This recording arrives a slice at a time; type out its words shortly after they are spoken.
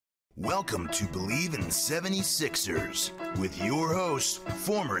Welcome to Bleav In 76ers with your hosts,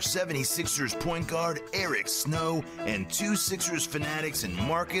 former 76ers point guard Eric Snow and two Sixers fanatics in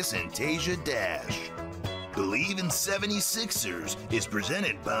Marcus and Teja Dash. Bleav In 76ers is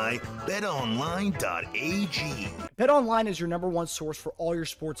presented by BetOnline.AG. BetOnline is your number one source for all your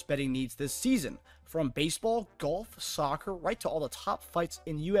sports betting needs this season. From baseball, golf, soccer, right to all the top fights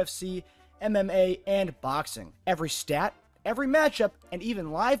in UFC, MMA, and boxing. Every stat, every matchup, and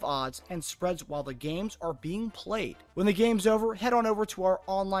even live odds and spreads while the games are being played. When the game's over, head on over to our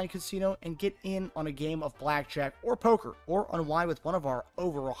online casino and get in on a game of blackjack or poker, or unwind with one of our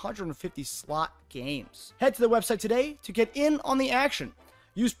over 150 slot games. Head to the website today to get in on the action.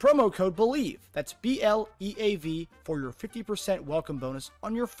 Use promo code BLEAV, that's BLEAV, for your 50% welcome bonus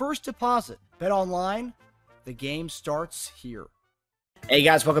on your first deposit. Bet online, the game starts here. Hey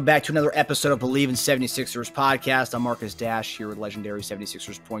guys, welcome back to another episode of Bleav In 76ers podcast. I'm Marcus Dash here with legendary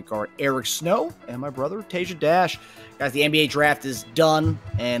 76ers point guard Eric Snow and my brother Teja Dash. Guys, the NBA draft is done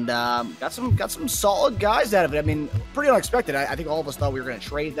and got some solid guys out of it. I mean, pretty unexpected. I think all of us thought we were going to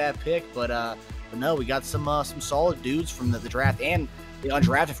trade that pick, but no, we got some solid dudes from the draft and the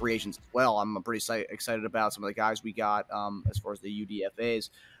undrafted free agents as well. I'm pretty excited about some of the guys we got as far as the UDFAs.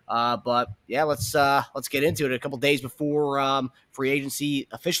 But yeah, let's get into it. A couple days before free agency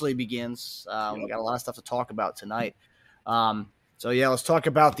officially begins, we got a lot of stuff to talk about tonight. So yeah, let's talk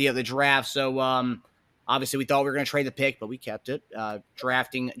about the draft. So obviously we thought we were going to trade the pick, but we kept it.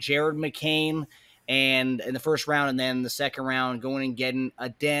 Drafting Jared McCain and in the first round, and then the second round going and getting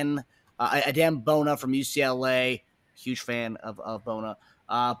Adem Bona from UCLA. Huge fan of Bona.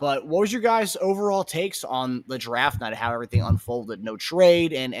 But what was your guys' overall takes on the draft night, how everything unfolded? No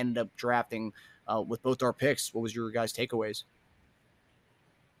trade and ended up drafting with both our picks. What was your guys' takeaways?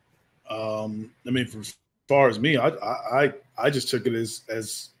 I mean, as far as me, I just took it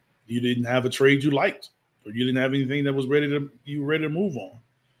as you didn't have a trade you liked, or you didn't have anything that was ready to move on.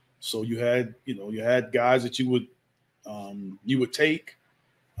 So you had guys that you would take.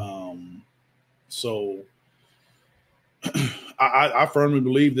 So I firmly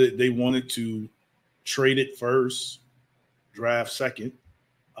believe that they wanted to trade it first, draft second.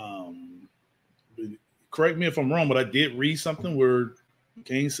 Correct me if I'm wrong, but I did read something where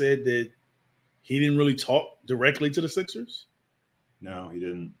Kane said that he didn't really talk directly to the Sixers. No, he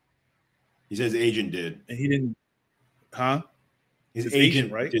didn't. He says his agent did. And he didn't, huh? His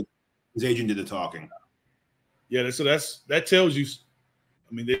agent, right? His agent did the talking. Yeah, so that tells you,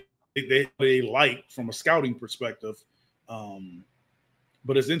 I mean, they like from a scouting perspective.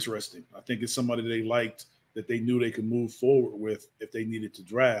 But it's interesting. I think it's somebody they liked that they knew they could move forward with if they needed to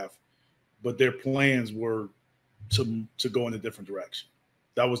draft, but their plans were to go in a different direction.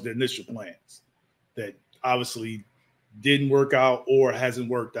 That was their initial plans that obviously didn't work out or hasn't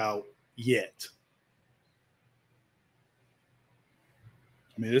worked out yet.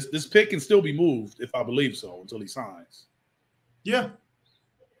 I mean, this pick can still be moved if I believe so until he signs. Yeah.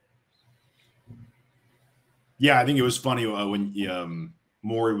 Yeah, I think it was funny when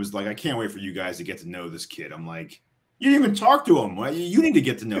Morey was like, I can't wait for you guys to get to know this kid. I'm like, you didn't even talk to him. You need to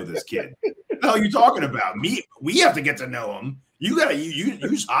get to know this kid. What the hell are you talking about? We have to get to know him. You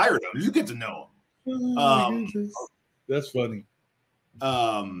just hired him. You get to know him. That's funny.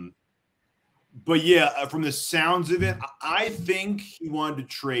 But yeah, from the sounds of it, I think he wanted to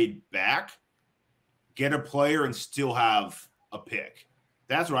trade back, get a player, and still have a pick.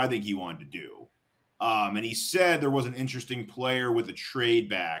 That's what I think he wanted to do. And he said there was an interesting player with a trade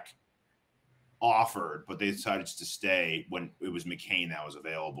back offered, but they decided to stay when it was McCain that was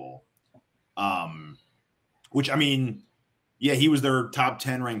available. Which, I mean, yeah, he was their top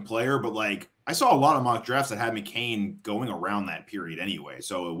 10 ranked player, but like I saw a lot of mock drafts that had McCain going around that period anyway.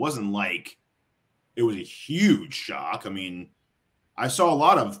 So it wasn't like it was a huge shock. I mean, I saw a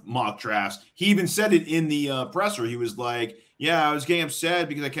lot of mock drafts. He even said it in the presser. He was like, yeah, I was getting upset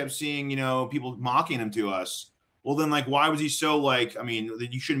because I kept seeing, people mocking him to us. Well, then, like, why was he so, like, I mean,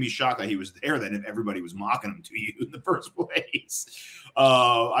 you shouldn't be shocked that he was there then if everybody was mocking him to you in the first place.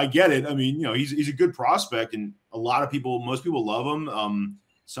 I get it. I mean, he's a good prospect, and most people love him.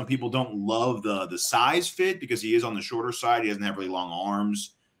 Some people don't love the size fit because he is on the shorter side. He doesn't have really long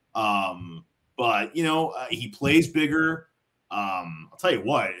arms. But, he plays bigger. I'll tell you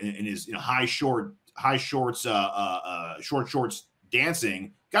what, in his short shorts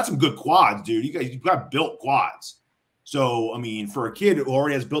dancing, got some good quads, dude. You got built quads. So, I mean, for a kid who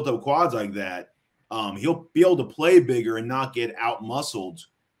already has built up quads like that, he'll be able to play bigger and not get out muscled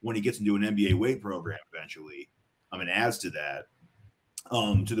when he gets into an NBA weight program eventually. I mean, it adds to that,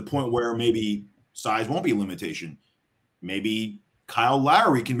 to the point where maybe size won't be a limitation. Maybe Kyle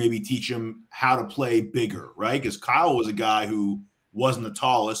Lowry can maybe teach him how to play bigger, right? Because Kyle was a guy who wasn't the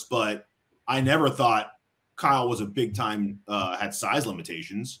tallest, but I never thought Kyle was a big time, had size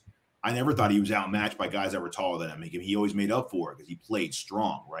limitations. I never thought he was outmatched by guys that were taller than him. He always made up for it because he played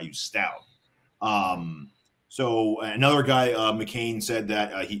strong, right? He was stout. So another guy, McCain, said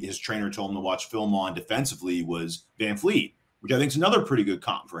that his trainer told him to watch film on defensively was Van Fleet, which I think is another pretty good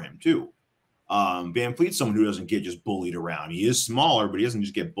comp for him too. Van Fleet's someone who doesn't get just bullied around. He is smaller, but he doesn't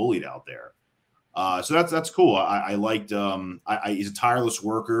just get bullied out there. So that's cool. I liked. He's a tireless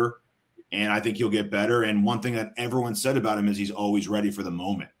worker, and I think he'll get better. And one thing that everyone said about him is he's always ready for the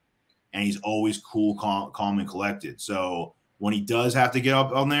moment, and he's always cool, calm, and collected. So when he does have to get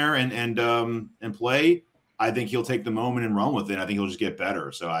up on there and play, I think he'll take the moment and run with it. I think he'll just get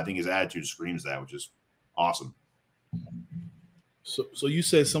better. So I think his attitude screams that, which is awesome. So you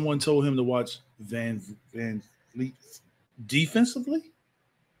said someone told him to watch Van Fleet defensively?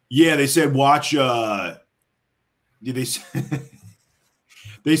 Yeah, they said watch. They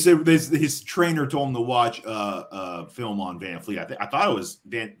said his trainer told him to watch film on Van Fleet. I thought it was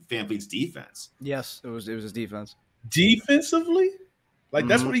Van Fleet's defense. Yes, it was his defense. Defensively, like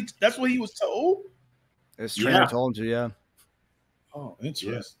that's what he was told. His trainer told him to. Yeah. Oh,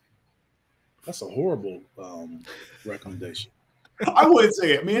 interesting. Yeah. That's a horrible recommendation. I wouldn't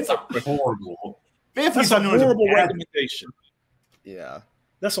say it. I mean, it's not horrible. That's a horrible recommendation. Yeah.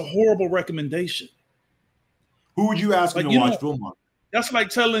 That's a horrible recommendation. Who would you ask him to watch film on? That's like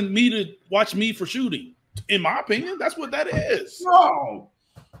telling me to watch me for shooting. In my opinion, that's what that is. No.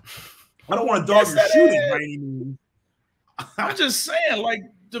 I don't want to dog your shooting by any means. I'm just saying, like,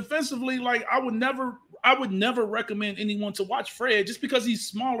 defensively, like, I would never recommend anyone to watch Fred just because he's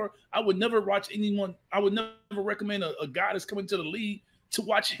smaller. I would never recommend a guy that's coming to the league to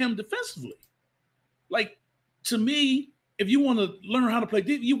watch him defensively. Like, to me, if you want to learn how to play,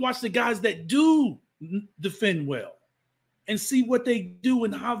 you watch the guys that do defend well and see what they do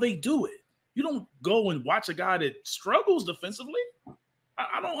and how they do it. You don't go and watch a guy that struggles defensively.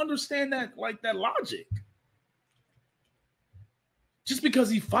 I don't understand that logic. Just because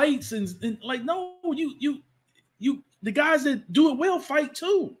he fights and like, no, you the guys that do it well fight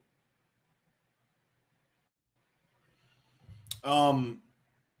too.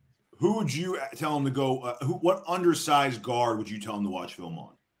 Who would you tell him to go? What undersized guard would you tell him to watch film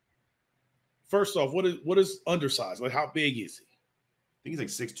on? First off, what is undersized? Like, how big is he? I think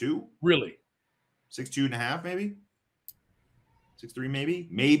he's like 6'2". Really? 6'2.5", maybe. 6'3",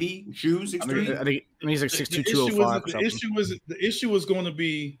 maybe shoes 6'3". I think he's like 6'2", 205. The issue is going to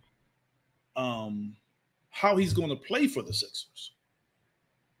be how he's going to play for the Sixers.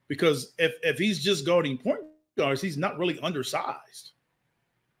 Because if he's just guarding point guards, he's not really undersized.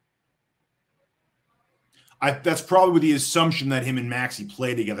 That's probably with the assumption that him and Maxey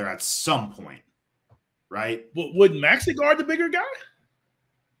play together at some point, right? But would Maxey guard the bigger guy?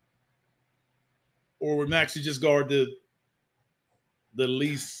 Or would Maxey just guard the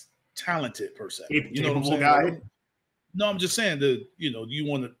least talented per se? You know what I'm saying? Guy? No, I'm just saying that, you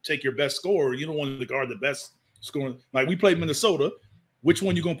want to take your best scorer. You don't want to guard the best scorer. Like, we played Minnesota. Which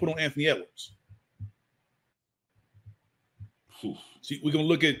one you going to put on Anthony Edwards? See, we're going to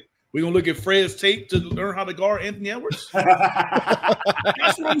look at Fred's tape to learn how to guard Anthony Edwards.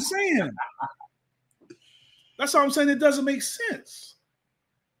 That's what I'm saying. That's how I'm saying it doesn't make sense.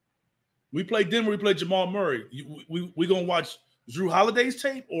 We played Denver. We played Jamal Murray. We going to watch Drew Holiday's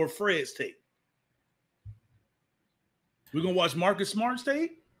tape or Fred's tape? We're going to watch Marcus Smart's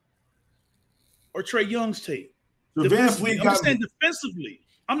tape or Trae Young's tape? So I'm saying defensively.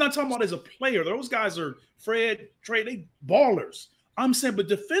 I'm not talking about as a player. Those guys are Fred, Trae, they ballers. I'm saying, but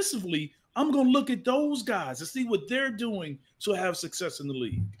defensively, I'm going to look at those guys to see what they're doing to have success in the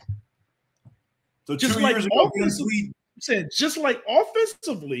league. So just 2 years ago, I'm saying, just like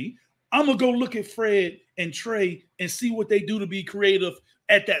offensively, I'm going to go look at Fred and Trae and see what they do to be creative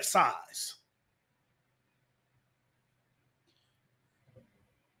at that size.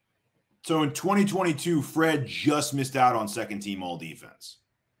 So in 2022, Fred just missed out on second team all defense.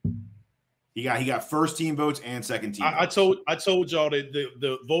 He got first team votes and second team votes. I told y'all that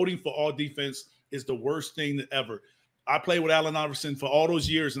the voting for all defense is the worst thing ever. I played with Allen Iverson for all those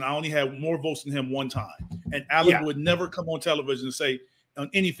years, and I only had more votes than him one time. And Allen would never come on television and say on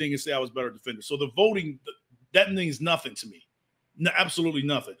anything and say I was better defender. So the voting, that means nothing to me. No, absolutely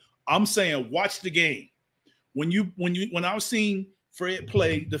nothing. I'm saying watch the game. When I was seeing Fred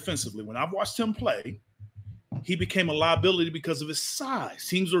play defensively, when I watched him play, he became a liability because of his size.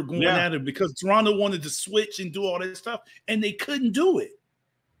 Teams were going at him because Toronto wanted to switch and do all that stuff, and they couldn't do it.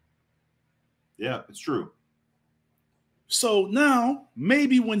 Yeah, it's true. So now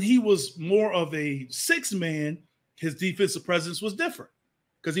maybe when he was more of a 6-man, his defensive presence was different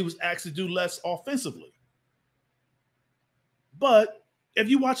because he was asked to do less offensively. But if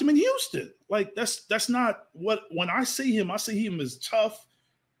you watch him in Houston, like that's not what, when I see him as tough,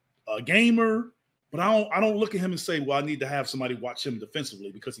 a gamer, but I don't look at him and say, well, I need to have somebody watch him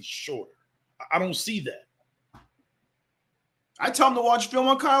defensively because he's shorter. I don't see that. I tell him to watch film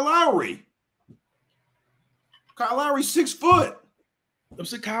on Kyle Lowry. Kyle Lowry's 6 foot. I'm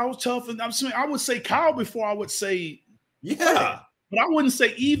saying Kyle's tough, and I'm saying I would say Kyle before I would say yeah, but I wouldn't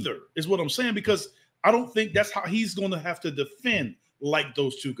say either is what I'm saying, because I don't think that's how he's going to have to defend like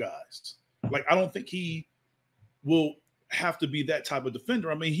those two guys. Like I don't think he will have to be that type of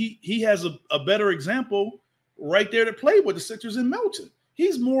defender. I mean, he has a better example right there to play with the Sixers in Melton.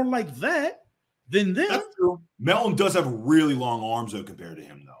 He's more like that than them. That's true. Melton does have really long arms though compared to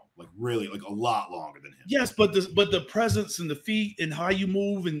him though. Like really, like a lot longer than him. Yes, but the presence and the feet and how you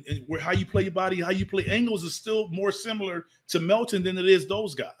move and how you play your body, how you play angles is still more similar to Melton than it is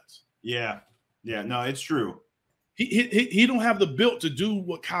those guys. Yeah, no, it's true. He don't have the build to do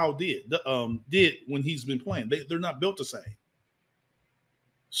what Kyle did when he's been playing. They're not built the same.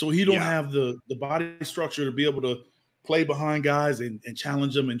 So he don't have the body structure to be able to play behind guys and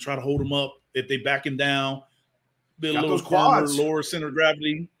challenge them and try to hold them up if they back him down. Be a little firmer, lower center of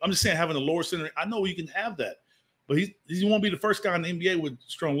gravity. I'm just saying having a lower center. I know you can have that, but he won't be the first guy in the NBA with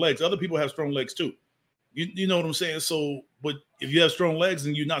strong legs. Other people have strong legs too. You know what I'm saying? So, but if you have strong legs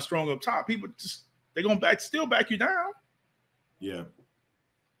and you're not strong up top, people just they're gonna still back you down. Yeah.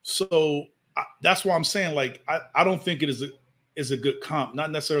 So that's why I'm saying, like, I don't think it is a good comp.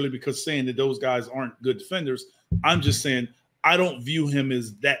 Not necessarily because saying that those guys aren't good defenders. I'm just saying I don't view him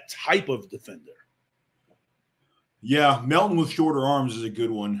as that type of defender. Yeah, Melton with shorter arms is a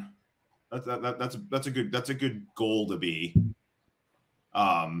good one. That's a good goal to be.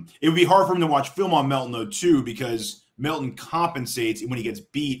 It would be hard for him to watch film on Melton though too, because Melton compensates when he gets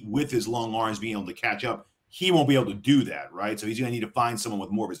beat with his long arms being able to catch up. He won't be able to do that, right? So he's going to need to find someone with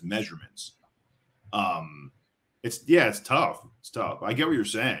more of his measurements. It's tough. It's tough. I get what you're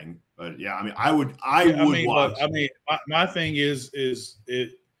saying, but yeah, I mean, I would watch. I mean, my thing is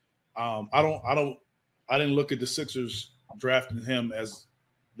I didn't look at the Sixers drafting him as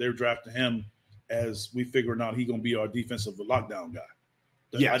they're drafting him as we figuring out he's going to be our defensive lockdown guy.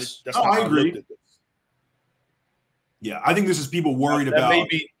 Yes, I agree. Yeah, I think this is people worried about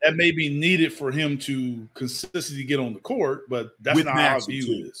that may be needed for him to consistently get on the court, but that's with not Max how I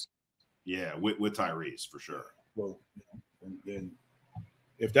view this. Yeah, with Tyrese for sure. Well, then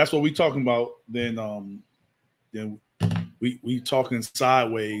if that's what we're talking about, then we talking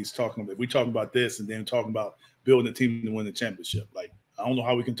sideways. We talking about this and then talking about building a team to win the championship. Like I don't know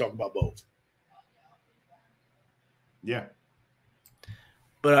how we can talk about both. Yeah.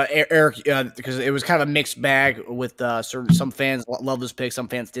 But Eric, because it was kind of a mixed bag with some fans love this pick, some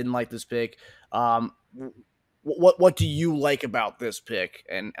fans didn't like this pick. What do you like about this pick,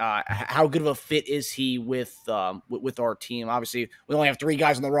 and how good of a fit is he with our team? Obviously, we only have 3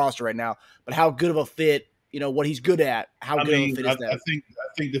 guys on the roster right now, but how good of a fit? You know what he's good at. How good of a fit is that? I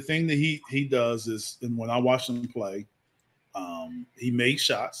think the thing that he does is, and when I watch him play, he made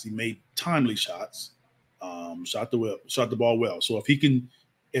shots. He made timely shots. Shot the ball well. So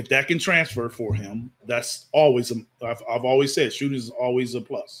if that can transfer for him, that's always I've always said shooting is always a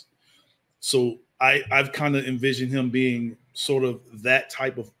plus. So I've kind of envisioned him being sort of that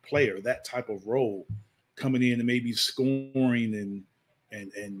type of player, that type of role, coming in and maybe scoring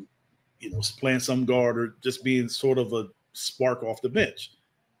and playing some guard or just being sort of a spark off the bench.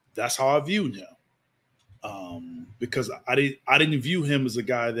 That's how I viewed him, because I didn't view him as a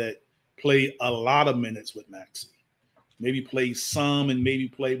guy that played a lot of minutes with Maxey. Maybe play some and maybe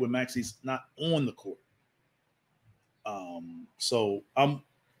play when Maxey's not on the court. So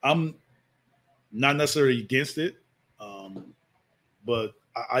I'm not necessarily against it, but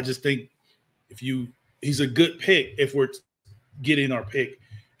I just think he's a good pick if we're getting our pick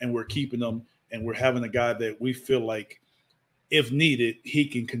and we're keeping them and we're having a guy that we feel like if needed he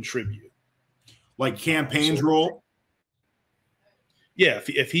can contribute. Like campaign's role. Yeah,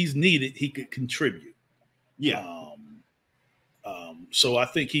 if he's needed, he could contribute. Yeah. So I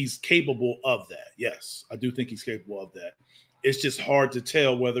think he's capable of that. Yes, I do think he's capable of that. It's just hard to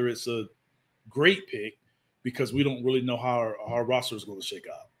tell whether it's a great pick because we don't really know how our roster is going to shake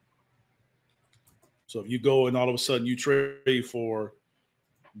out. So if you go and all of a sudden you trade for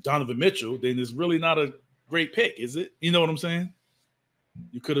Donovan Mitchell, then it's really not a great pick, is it? You know what I'm saying?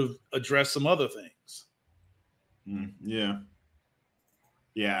 You could have addressed some other things. Yeah.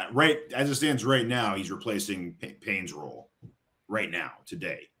 Yeah, right. As it stands right now, he's replacing Payne's role right now,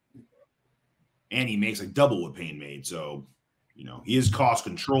 today. And he makes like double what Payne made. So, he is cost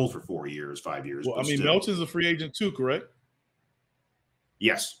controlled for 4 years, 5 years. Well, I mean, still. Melton's a free agent too, correct?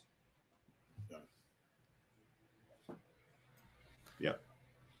 Yes. Yep.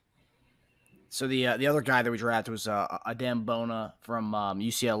 So the other guy that we drafted was Adem Bona from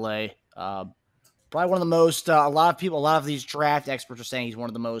UCLA. Probably one of the most. A lot of these draft experts are saying he's one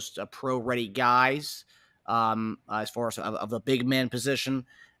of the most pro-ready guys as far as of the big man position.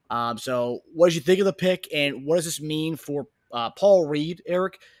 So, what did you think of the pick, and what does this mean for Paul Reed,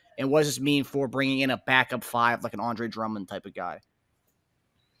 Eric? And what does this mean for bringing in a backup 5 like an Andre Drummond type of guy?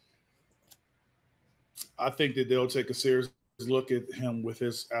 I think that they'll take a serious look at him with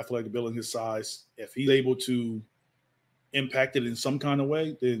his athletic ability, his size. If he's able to impact it in some kind of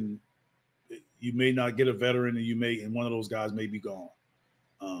way, then you may not get a veteran, and one of those guys may be gone.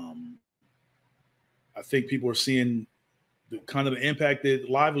 I think people are seeing the kind of the impact that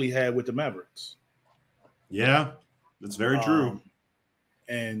Lively had with the Mavericks. Yeah, that's very true.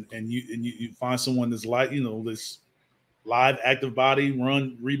 And you find someone that's like, this live, active body,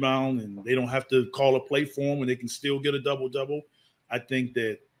 run, rebound, and they don't have to call a play for him, and they can still get a double-double. I think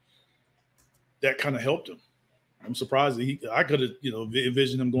that kind of helped him. I'm surprised that I could have,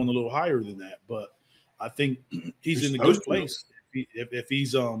 envisioned him going a little higher than that, but I think he's in a good place if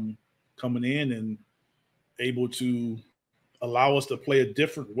he's coming in and able to allow us to play a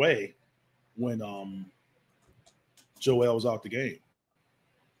different way when Joel's out the game.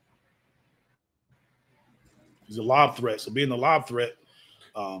 He's a lob threat, so being a lob threat,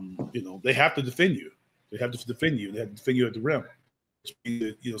 they have to defend you. They have to defend you. They have to defend you at the rim. Which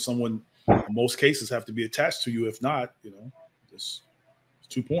means that, someone in most cases have to be attached to you. If not, it's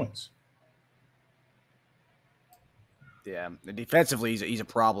 2 points. Yeah, and defensively, he's a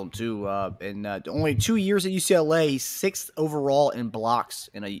problem too. In only 2 years at UCLA, he's 6th overall in blocks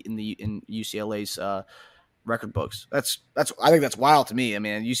in UCLA's record books. I think that's wild to me. I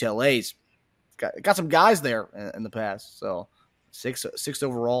mean, UCLA's got some guys there in the past. So 6th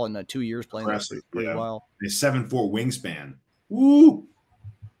overall in 2 years playing. That's pretty wild. A 7'4" wingspan. Woo!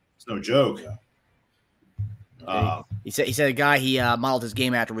 It's no joke. Yeah. He said a guy he modeled his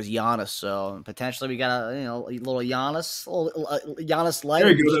game after was Giannis. So potentially we got a little Giannis, Giannis light.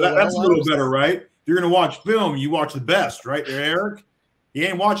 There you go. That's a little better, right? If you're gonna watch film, you watch the best, right there, Eric? He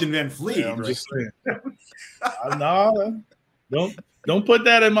ain't watching Van Fleet. Yeah, I'm just saying. No, don't put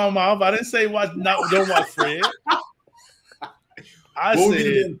that in my mouth. I didn't say don't watch Fred. I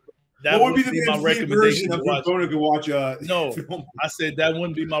said that would be my recommendation to watch. Bona could watch. No, I said that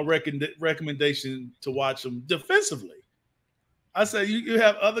wouldn't be my recommendation to watch them defensively. I said you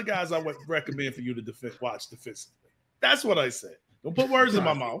have other guys I would recommend for you to watch defensively. That's what I said. Don't put words in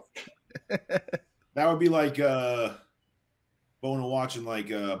my mouth. That would be like Bona watching like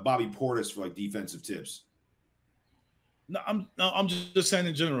Bobby Portis for like defensive tips. No, I'm just saying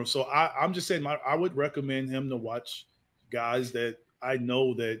in general. So I'm just saying I would recommend him to watch guys that I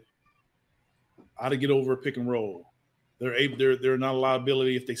know that how to get over a pick and roll. They're not a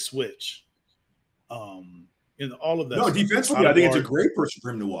liability if they switch. And all of that. No, defensively, I think it's a great person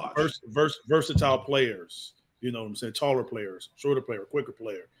for him to watch. Versatile players, you know what I'm saying? Taller players, shorter player, quicker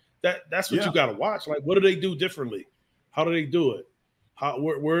player. That's what you got to watch. Like, what do they do differently? How do they do it?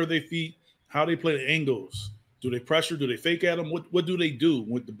 Where are their feet? How do they play the angles? Do they pressure? Do they fake at them? What do they do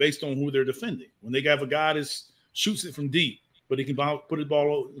based on who they're defending? When they have a guy that shoots it from deep, but he can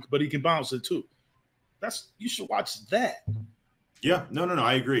but he can bounce it too. You should watch that. Yeah, no,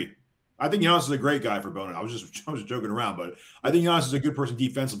 I agree. I think Giannis is a great guy for Bona. I was just joking around, but I think Giannis is a good person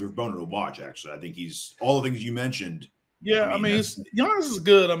defensively for Bona to watch. Actually, I think he's all the things you mentioned. Yeah, I mean Giannis is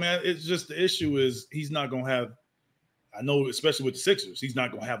good. I mean, it's just the issue is he's not going to have. I know, especially with the Sixers, he's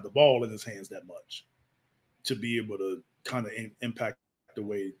not going to have the ball in his hands that much to be able to kind of impact the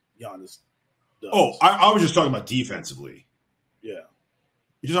way Giannis does. Oh, I was just talking about defensively. Yeah.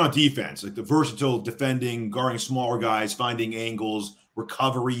 You're just on defense, like the versatile defending, guarding smaller guys, finding angles,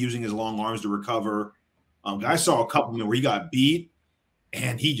 recovery, using his long arms to recover. I saw a couple of them where he got beat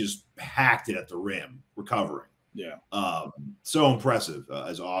and he just hacked it at the rim, recovering. Yeah. So impressive.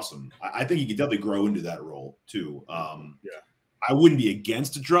 Is awesome. I think he could definitely grow into that role too. Yeah. I wouldn't be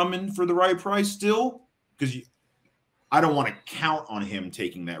against a Drummond for the right price still, because I don't want to count on him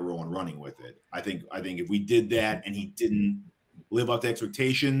taking that role and running with it. I think if we did that and he didn't live up to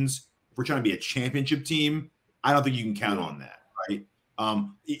expectations, if we're trying to be a championship team, I don't think you can count on that, right?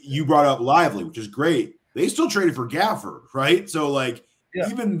 You brought up Lively, which is great. They still traded for Gafford, right? So like,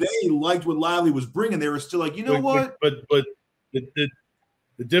 even they liked what Lively was bringing. They were still like, you know what? But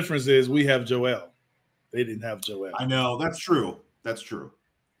The difference is we have Joel. They didn't have Joel. I know. That's true. That's true.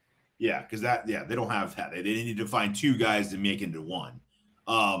 Yeah, because they don't have that. They need to find two guys to make into one.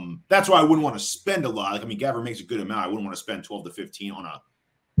 That's why I wouldn't want to spend a lot. Like, I mean, Gavin makes a good amount. I wouldn't want to spend 12 to 15 on a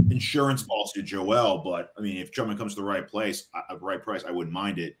insurance policy to Joel. But I mean, if Drummond comes to the right price, I wouldn't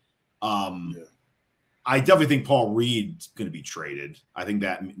mind it. I definitely think Paul Reed's going to be traded. I think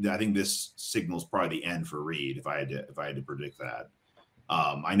this signals probably the end for Reed if I had to predict that.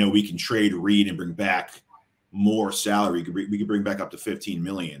 I know we can trade Reed and bring back more salary. We could bring back up to $15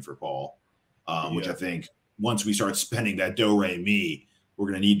 million for Paul, which I think once we start spending that do-re-mi, we're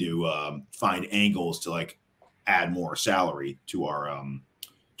going to need to find angles to like add more salary to our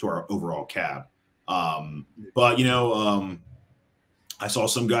overall cap. But I saw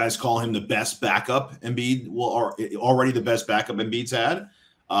some guys call him the best backup Embiid. Well, already the best backup Embiid's had.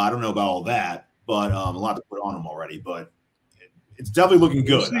 I don't know about all that, but a lot to put on him already. But it's definitely looking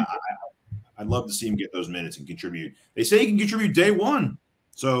good. I'd love to see him get those minutes and contribute. They say he can contribute day one.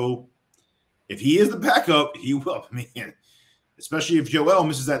 So if he is the backup, he will. I mean, especially if Joel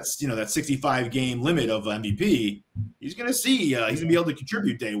misses that 65 game limit of MVP, he's going to see he's going to be able to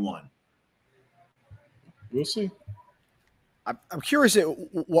contribute day one. We'll see. I'm curious,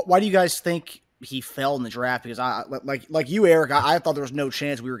 why do you guys think he fell in the draft? Because like you, Eric, I thought there was no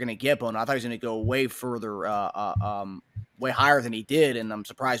chance we were going to get Bona. I thought he was going to go way further, way higher than he did, and I'm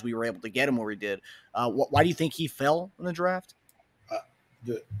surprised we were able to get him where we did. Why do you think he fell in the draft?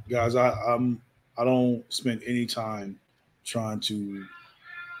 Guys, I don't spend any time trying to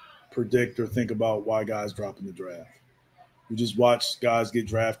predict or think about why guys drop in the draft. We just watch guys get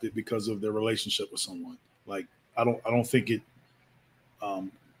drafted because of their relationship with someone. Like I don't think it.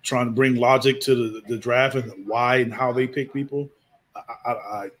 Trying to bring logic to the draft and why and how they pick people,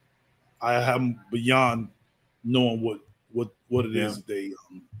 I am beyond knowing what it is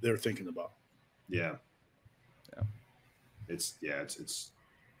they're thinking about. Yeah. It's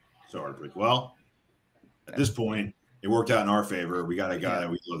so hard to predict. Well, at this point, it worked out in our favor. We got a guy that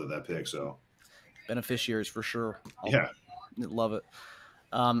we loved at that pick. So beneficiaries for sure. Love it.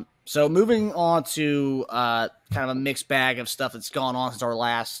 So moving on to kind of a mixed bag of stuff that's gone on since our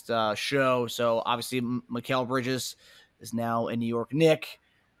last show. So obviously Mikal Bridges is now a New York Knick.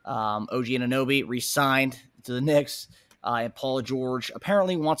 OG Anunoby re-signed to the Knicks. And Paul George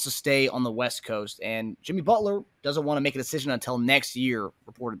apparently wants to stay on the West Coast. And Jimmy Butler doesn't want to make a decision until next year,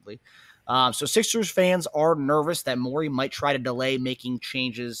 reportedly. So Sixers fans are nervous that Morey might try to delay making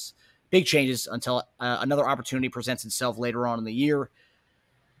big changes until another opportunity presents itself later on in the year.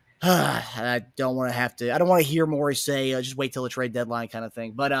 I don't want to hear Morey say, just wait till the trade deadline kind of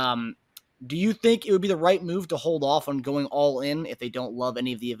thing. But do you think it would be the right move to hold off on going all in if they don't love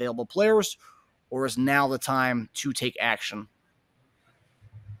any of the available players, or is now the time to take action?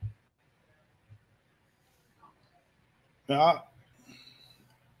 Now,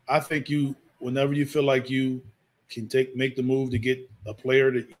 I think whenever you feel like you can make the move to get a player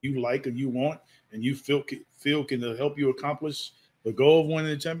that you like and you want and you feel can help you accomplish the goal of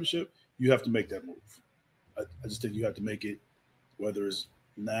winning the championship, you have to make that move. I just think you have to make it, whether it's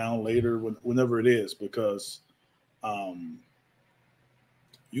now, later, whenever it is, because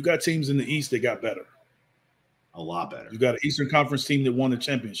you got teams in the East that got better. A lot better. You got an Eastern Conference team that won the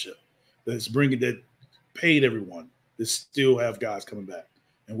championship, that paid everyone, that still have guys coming back,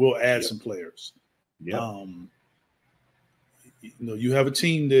 and we'll add some players. Yeah. You have a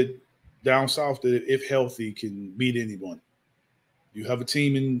team that down south that, if healthy, can beat anyone. You have a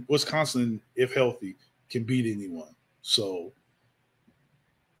team in Wisconsin, if healthy, can beat anyone. So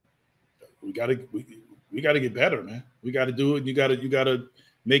we got to get better, man. We got to do it. You got to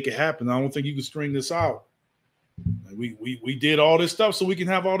make it happen. I don't think you can string this out. We did all this stuff so we can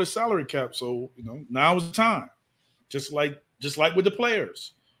have all this salary cap. So now is the time. Just like with the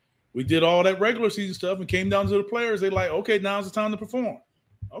players, we did all that regular season stuff and came down to the players. They like, okay, now's the time to perform.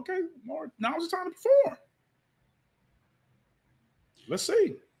 Okay, now's the time to perform. Let's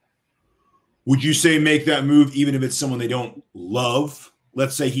see. Would you say make that move even if it's someone they don't love?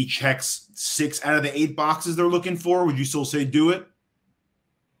 Let's say he checks 6 out of the 8 boxes they're looking for. Would you still say do it?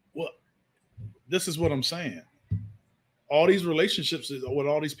 Well, this is what I'm saying. All these relationships that what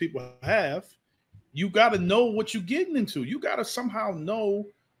all these people have, you got to know what you're getting into. You got to somehow know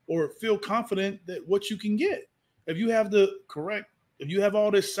or feel confident that what you can get. If you have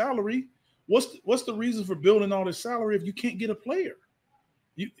all this salary, what's the reason for building all this salary if you can't get a player?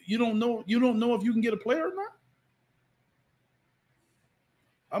 You don't know if you can get a player or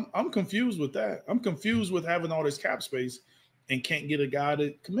not. I'm confused with that. I'm confused with having all this cap space and can't get a guy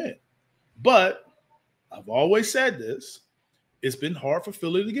to commit. But I've always said this. it's been hard for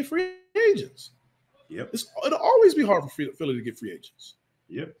Philly to get free agents. Yep. It'll always be hard for Philly to get free agents.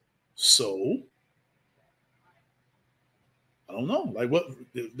 Yep. So I don't know. Like what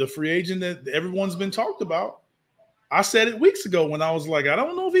the free agent that everyone's been talked about. I said it weeks ago when I was like, I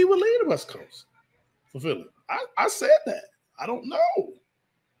don't know if he would leave the West Coast for Philly. I said that. I don't know.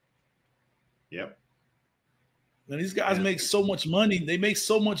 Yep. And these guys make so much money. They make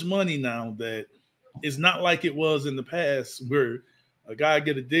so much money now that it's not like it was in the past where a guy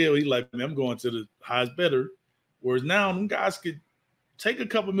get a deal. He's like, man, I'm going to the highest bidder. Whereas now them guys could take a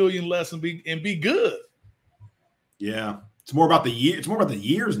couple million less and be good. Yeah. It's more about the year. It's more about the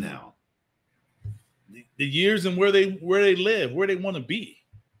years now. The years and where they live, where they want to be.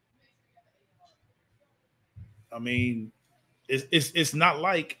 I mean, it's not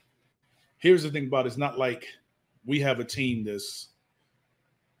like. Here's the thing about it. It's not like we have a team that's,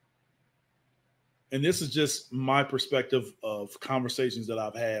 and this is just my perspective of conversations that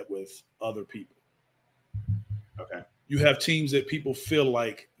I've had with other people. Okay. You have teams that people feel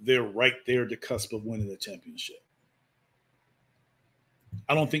like they're right there at the cusp of winning the championship.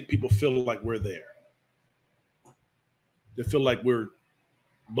 I don't think people feel like we're there. They feel like we're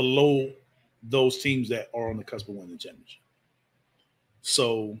below those teams that are on the cusp of winning the championship.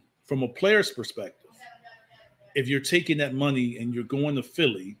 So from a player's perspective, if you're taking that money and you're going to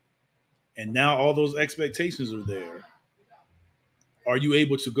Philly and now all those expectations are there, are you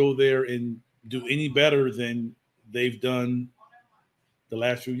able to go there and do any better than they've done the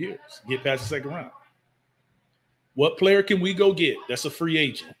last few years? Get past the second round. What player can we go get that's a free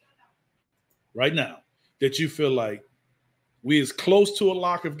agent right now that you feel like we as close to a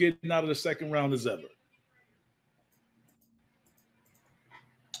lock of getting out of the second round as ever?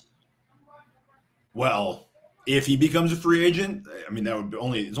 Well, if he becomes a free agent, I mean, that would be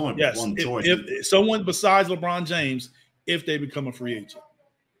it's only one choice. If someone besides LeBron James, if they become a free agent,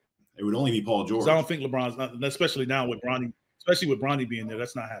 it would only be Paul George. I don't think LeBron's not, especially now with Bronny, especially with Bronny being there,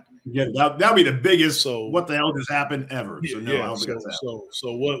 that's not happening. Yeah, that'd be the biggest. So what the hell just happened ever? So no, I don't think that's happening. So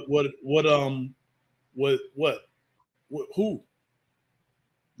who?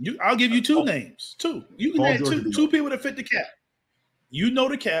 I'll give you two names. Two. You can name two people that fit the cap. You know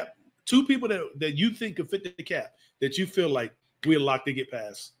the cap. Two people that you think could fit the cap that you feel like we're locked to get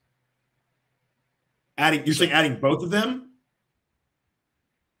past. You're saying adding both of them?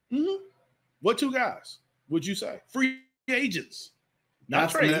 Mm-hmm. What two guys would you say? Free agents,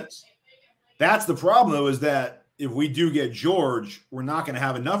 not trades. That's the problem, though, is that if we do get George, we're not going to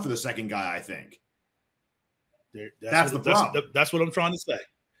have enough for the second guy, I think. That's the problem. That's what I'm trying to say.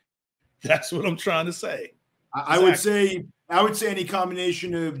 That's what I'm trying to say. I would say any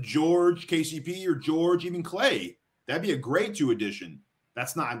combination of George, KCP, or George, even Clay. That'd be a great two addition.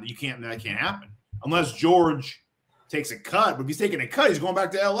 That can't happen unless George takes a cut. But if he's taking a cut, he's going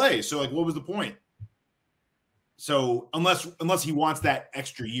back to LA. So like, what was the point? So unless he wants that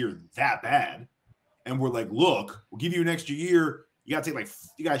extra year that bad, and we're like, look, we'll give you an extra year. You got to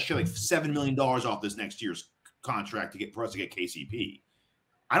share like $7 million off this next year's contract for us to get KCP.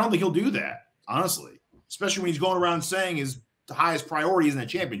 I don't think he'll do that, honestly. Especially when he's going around saying his highest priority isn't a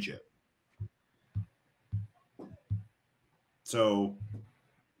championship. So,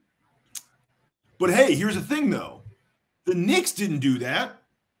 but hey, here's the thing, though. The Knicks didn't do that.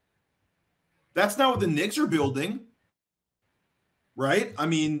 That's not what the Knicks are building, right? I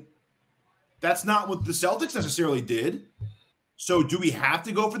mean, that's not what the Celtics necessarily did. So do we have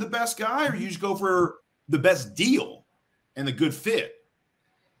to go for the best guy, or you just go for the best deal and the good fit?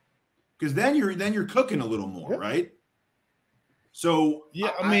 Because then you're cooking a little more, right? So yeah,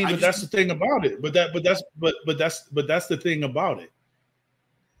 I mean, but that's the thing about it. But that's the thing about it.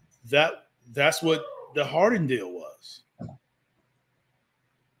 That's what the Harden deal was.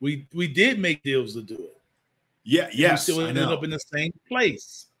 We did make deals to do it. Yeah, yes. We still ended up in the same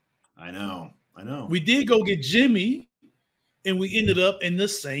place. I know. We did go get Jimmy, and we ended up in the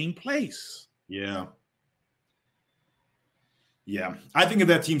same place. Yeah. Yeah, I think if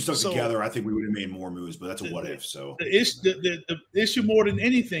that team stuck together, I think we would have made more moves, but that's a what if. So the issue more than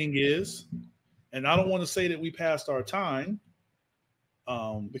anything is, and I don't want to say that we passed our time,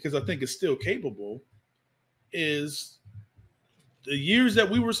 because I think it's still capable, is the years that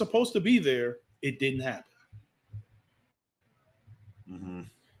we were supposed to be there, it didn't happen. Mm-hmm.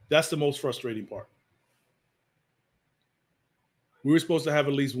 That's the most frustrating part. We were supposed to have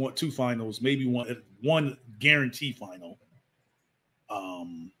at least two finals, maybe one guarantee final.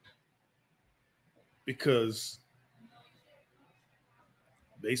 Because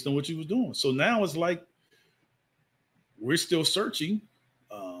based on what you was doing. So now it's like we're still searching.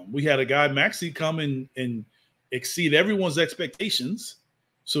 We had a guy, Maxey, come and exceed everyone's expectations.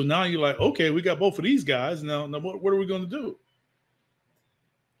 So now you're like, okay, we got both of these guys. Now what are we going to do?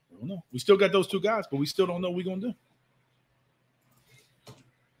 I don't know. We still got those 2 guys, but we still don't know what we're going to do.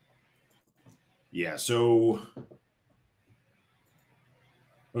 Yeah, so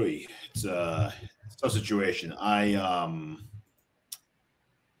it's a tough situation. I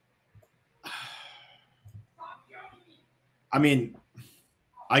mean,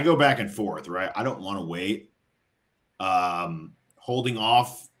 I go back and forth, right? I don't want to wait. Holding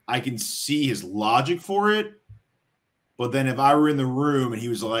off, I can see his logic for it. But then if I were in the room and he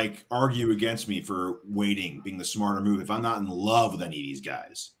was like, argue against me for waiting, being the smarter move, if I'm not in love with any of these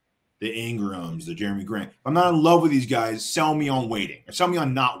guys, the Ingrams, the Jeremy Grant, if I'm not in love with these guys, sell me on waiting or sell me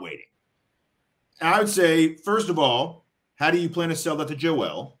on not waiting. And I would say, first of all, how do you plan to sell that to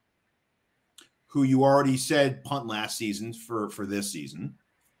Joel, who you already said punt last season for this season?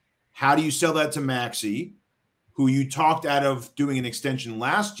 How do you sell that to Maxey, who you talked out of doing an extension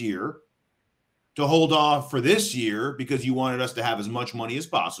last year to hold off for this year because you wanted us to have as much money as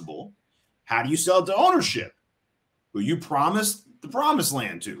possible? How do you sell it to ownership, who you promised the promised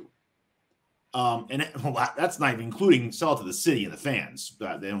land to? And that's not even including sell it to the city and the fans.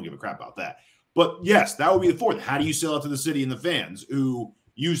 They don't give a crap about that. But yes, that would be the fourth. How do you sell it to the city and the fans who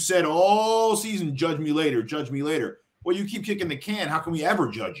you said all season, judge me later, judge me later? Well, you keep kicking the can. How can we ever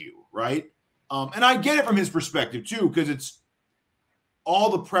judge you, right? And I get it from his perspective too, because it's all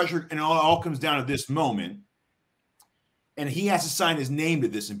the pressure and it all comes down to this moment. And he has to sign his name to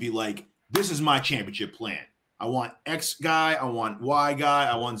this and be like, this is my championship plan. I want X guy. I want Y guy.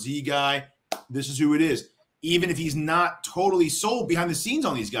 I want Z guy. This is who it is. Even if he's not totally sold behind the scenes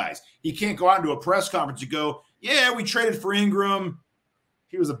on these guys, he can't go out into a press conference and go, yeah, we traded for Ingram.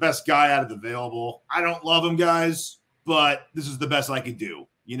 He was the best guy out of the available. I don't love him, guys, but this is the best I could do.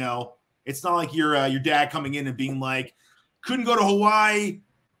 You know, it's not like your dad coming in and being like, couldn't go to Hawaii.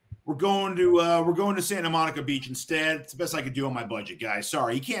 We're going to Santa Monica Beach instead. It's the best I could do on my budget, guys.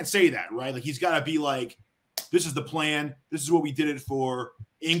 Sorry, he can't say that, right? Like he's got to be like, this is the plan. This is what we did it for.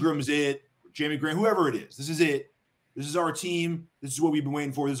 Ingram's it. Jamie Grant, whoever it is. This is it. This is our team. This is what we've been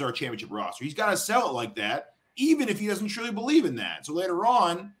waiting for. This is our championship roster. He's got to sell it like that, even if he doesn't truly believe in that. So later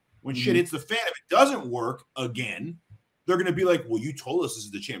on, when shit hits the fan, if it doesn't work again, they're going to be like, well, you told us this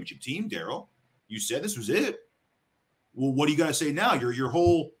is the championship team, Daryl. You said this was it. Well, what do you got to say now? Your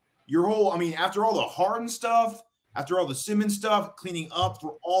whole, I mean, after all the Harden stuff, after all the Simmons stuff, cleaning up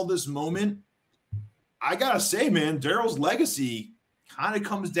for all this moment, I got to say, man, Daryl's legacy kind of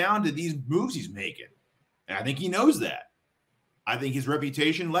comes down to these moves he's making. And I think he knows that. I think his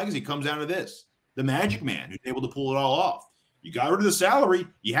reputation and legacy comes down to this. The magic man who's able to pull it all off. You got rid of the salary.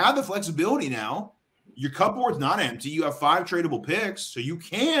 You have the flexibility now. Your cupboard's not empty. You have 5 tradable picks, so you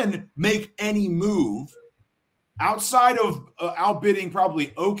can make any move outside of outbidding probably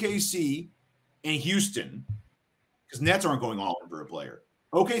OKC and Houston, because Nets aren't going all in for a player.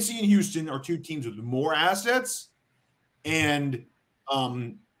 OKC and Houston are 2 teams with more assets and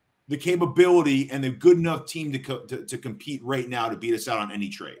the capability and the good enough team to compete right now to beat us out on any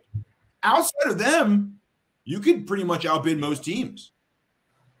trade. Outside of them, you could pretty much outbid most teams.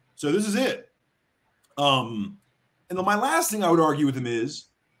 So this is it. And then my last thing I would argue with him is,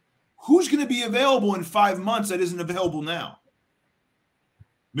 who's going to be available in 5 months that isn't available now?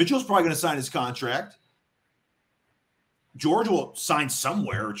 Mitchell's probably going to sign his contract. George will sign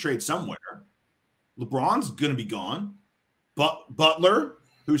somewhere or trade somewhere. LeBron's going to be gone. Butler,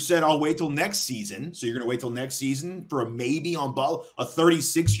 who said, I'll wait till next season. So you're going to wait till next season for a maybe on Butler, a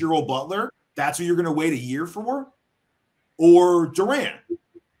 36-year-old Butler. That's what you're going to wait a year for? Or Durant.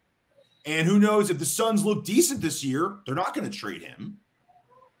 And who knows, if the Suns look decent this year, they're not going to trade him.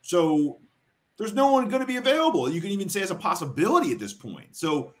 So there's no one going to be available. You can even say as a possibility at this point.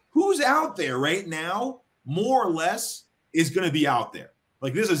 So who's out there right now, more or less, is going to be out there?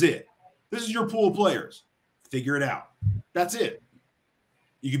 Like, this is it. This is your pool of players. Figure it out. That's it.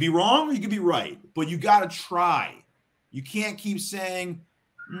 You could be wrong or you could be right, but you got to try. You can't keep saying,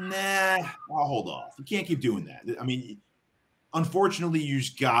 nah, I'll hold off. You can't keep doing that. I mean, unfortunately, you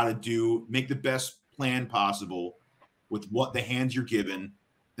just got to make the best plan possible with what the hands you're given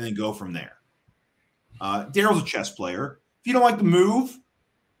and then go from there. Daryl's a chess player. If you don't like the move,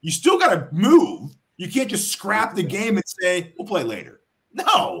 you still got to move. You can't just scrap the game and say, we'll play later.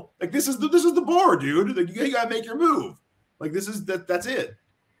 No, like this is the board, dude. Like, you got to make your move. Like that's it.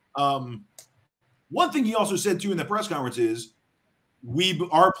 One thing he also said too in the press conference is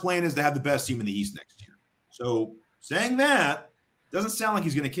our plan is to have the best team in the East next year. So saying that doesn't sound like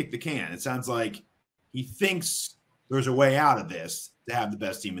he's going to kick the can. It sounds like he thinks there's a way out of this to have the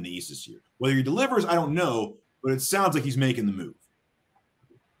best team in the East this year. Whether he delivers, I don't know, but it sounds like he's making the move.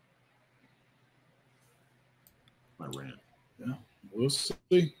 My rant. Yeah, we'll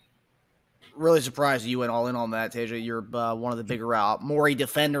see. Really surprised you went all in on that, Teja. You're one of the bigger Morey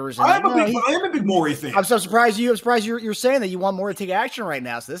defenders. And I am a big Morey fan. I'm so surprised you. I'm surprised you're saying that you want Morey to take action right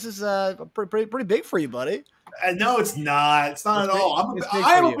now. So this is pretty big for you, buddy. No, it's not. It's not at all.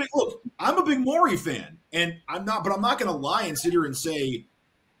 I'm a big Morey fan, and I'm not going to lie and sit here and say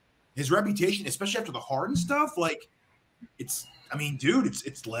his reputation, especially after the Harden stuff, like it's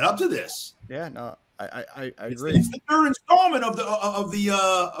led up to this. Yeah, no, I agree. It's the third installment of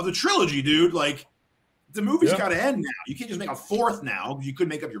the trilogy, dude. Like the movie's got to end now. You can't just make a fourth now because you couldn't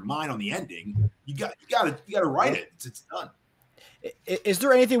make up your mind on the ending. You got to write it. It's done. Is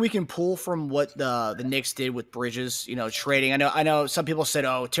there anything we can pull from what the Knicks did with Bridges? Trading. I know some people said,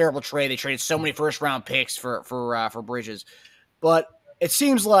 "Oh, terrible trade." They traded so many first-round picks for Bridges, but it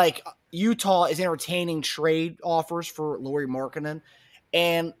seems like Utah is entertaining trade offers for Lauri Markkanen,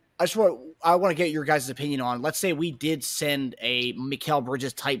 and I want to get your guys' opinion on. Let's say we did send a Mikal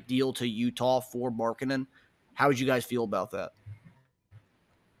Bridges type deal to Utah for Markkanen. How would you guys feel about that?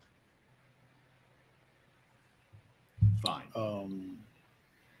 Fine.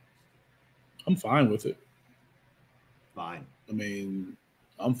 I'm fine with it. Fine. I mean,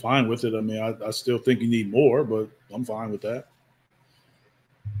 I'm fine with it. I mean, I still think you need more, but I'm fine with that.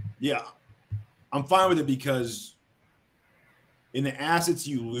 Yeah. I'm fine with it because in the assets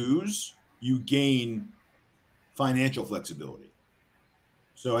you lose, you gain financial flexibility.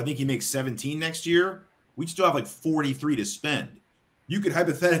 So I think he makes 17 next year. We still have like 43 to spend. You could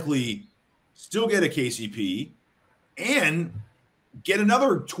hypothetically still get a KCP and get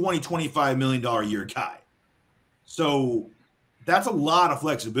another $20, $25 million a year guy. So that's a lot of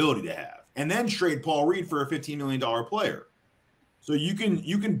flexibility to have. And then trade Paul Reed for a $15 million player. So you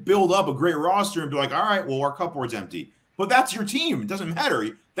can build up a great roster and be like, all right, well, our cupboard's empty. But that's your team. It doesn't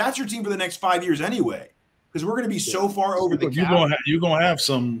matter. That's your team for the next 5 years anyway, because we're going to be so far over the cap. You're going to have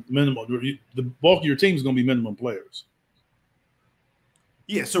some minimum. The bulk of your team is going to be minimum players.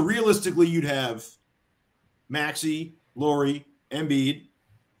 Yeah, so realistically, you'd have Maxey, Lauri, Embiid,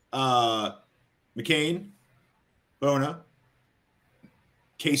 McCain, Bona,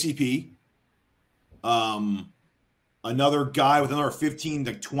 KCP, another guy with another 15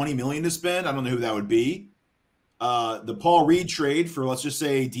 to 20 million to spend. I don't know who that would be. The Paul Reed trade for, let's just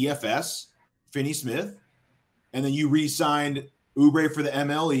say, DFS, Finney Smith, and then you re-signed Oubre for the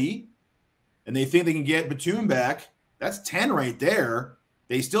MLE, and they think they can get Batum back. That's 10 right there.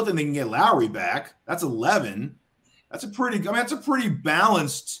 They still think they can get Lowry back. That's 11. That's a pretty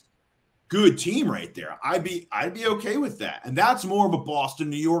balanced, good team right there. I'd be okay with that. And that's more of a Boston,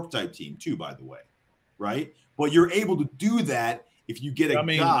 New York type team too, by the way, right? But you're able to do that if you get a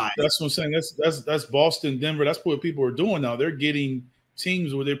guy. That's what I'm saying. That's Boston, Denver. That's what people are doing now. They're getting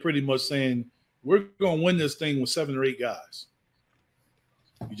teams where they're pretty much saying, we're going to win this thing with 7 or 8 guys.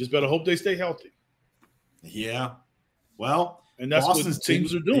 You just better hope they stay healthy. Yeah. Well, and that's Boston's what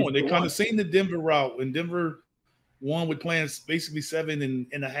teams are doing. They kind of seen the Denver route when Denver won with playing basically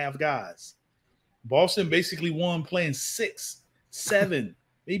 7.5 guys. Boston basically won playing 6, 7,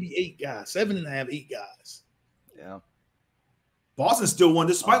 maybe 8 guys, 7.5, 8 guys. Yeah. Boston still won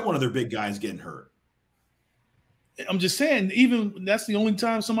despite one of their big guys getting hurt. I'm just saying, even that's the only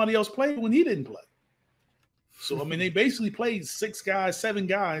time somebody else played when he didn't play. So, I mean, they basically played 6 guys, 7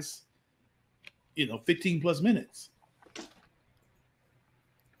 guys, 15 plus minutes.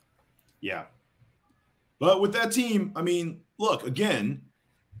 Yeah. But with that team, I mean, look, again,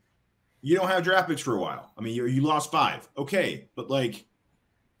 you don't have draft picks for a while. I mean, you lost 5. Okay. But, like,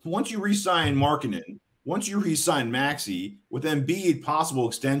 once you re-sign Markkanen, once you re-sign Maxey, with Embiid possible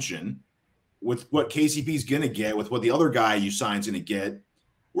extension, with what KCP's going to get, with what the other guy you signed's going to get,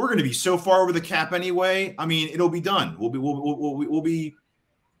 we're going to be so far over the cap anyway. I mean, it'll be done. We're going to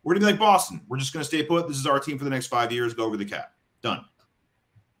be like Boston. We're just going to stay put. This is our team for the next 5 years. Go over the cap. Done.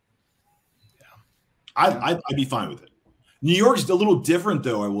 Yeah. I'd be fine with it. New York's a little different,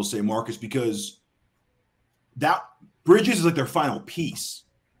 though, I will say, Marcus, because that Bridges is like their final piece.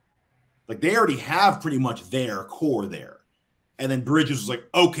 Like, they already have pretty much their core there. And then Bridges was like,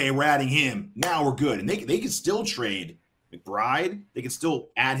 okay, we're adding him. Now we're good. And they can still trade McBride. They can still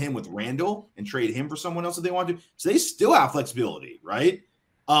add him with Randall and trade him for someone else if they want to. So they still have flexibility, right?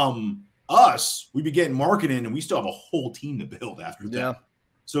 We'd be getting Markkanen, and we still have a whole team to build after that. Yeah.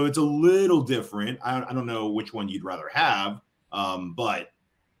 So it's a little different. I don't know which one you'd rather have, but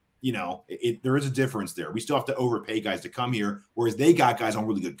there is a difference there. We still have to overpay guys to come here, whereas they got guys on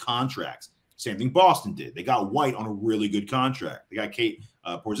really good contracts. Same thing Boston did. They got White on a really good contract. They got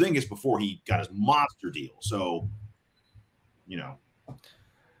Porzingis before he got his monster deal. So,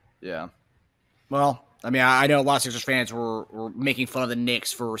 Yeah. Well, I mean, I know a lot of Sixers fans were making fun of the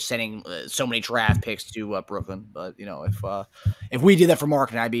Knicks for sending so many draft picks to Brooklyn, but if we did that for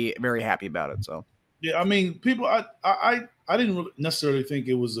marketing, I'd be very happy about it. So yeah, I mean, people, I didn't really necessarily think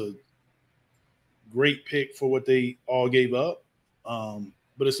it was a great pick for what they all gave up,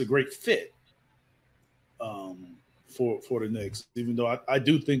 but it's a great fit for the Knicks. Even though I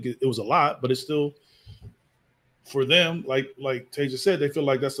do think it was a lot, but it's still for them. Like Teja said, they feel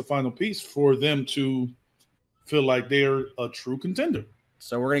like that's the final piece for them to feel like they're a true contender.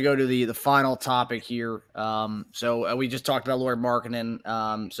 So we're gonna go to the final topic here. So we just talked about Lauri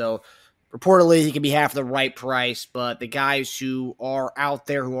Markkanen. So reportedly he can be half the right price, but the guys who are out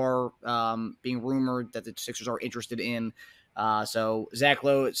there who are being rumored that the Sixers are interested in. So Zach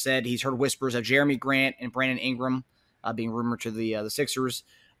Lowe said he's heard whispers of Jeremy Grant and Brandon Ingram being rumored to the Sixers.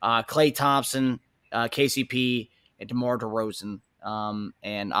 Klay Thompson, KCP, and DeMar DeRozan.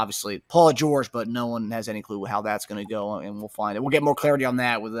 And obviously Paul George, but no one has any clue how that's going to go, and we'll find it. We'll get more clarity on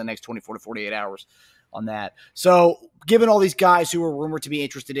that within the next 24 to 48 hours on that. So given all these guys who are rumored to be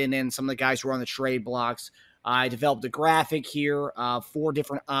interested in, and some of the guys who are on the trade blocks, I developed a graphic here, 4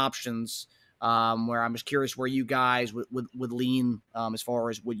 different options, where I'm just curious where you guys would lean as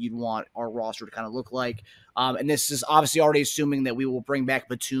far as what you'd want our roster to kind of look like. And this is obviously already assuming that we will bring back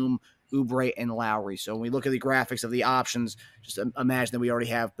Batum, Oubre, and Lowry. So when we look at the graphics of the options, just imagine that we already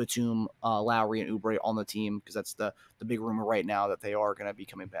have Batum, Lowry, and Oubre on the team, because that's the big rumor right now that they are going to be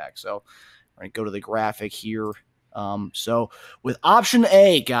coming back. So all right, go to the graphic here. So with option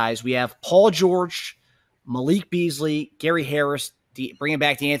A, guys, we have Paul George, Malik Beasley, Gary Harris, bringing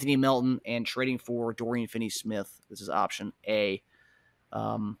back DeAnthony Melton, and trading for Dorian Finney-Smith. This is option A.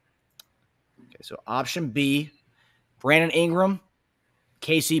 Okay, so option B, Brandon Ingram,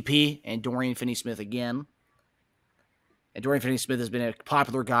 KCP, and Dorian Finney-Smith again. And Dorian Finney-Smith has been a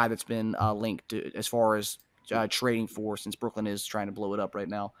popular guy that's been linked to, as far as trading for, since Brooklyn is trying to blow it up right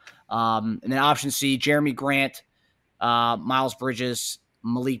now. And then option C, Jeremy Grant, Miles Bridges,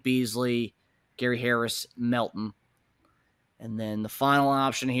 Malik Beasley, Gary Harris, Melton. And then the final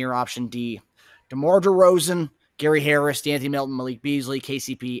option here, option D, DeMar DeRozan, Gary Harris, DeAnthony Melton, Malik Beasley,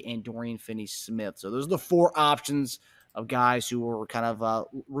 KCP, and Dorian Finney-Smith. So those are the 4 options of guys who were kind of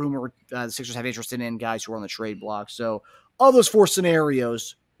rumored the Sixers have interest in, guys who are on the trade block. So of those 4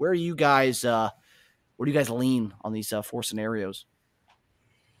 scenarios, where do you guys lean on these 4 scenarios?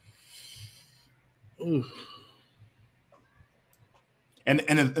 Ooh. And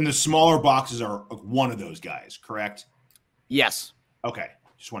the smaller boxes are one of those guys, correct? Yes. Okay.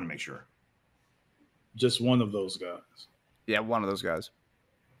 Just want to make sure. Just one of those guys. Yeah, one of those guys.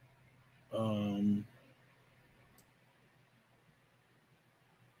 Ooh,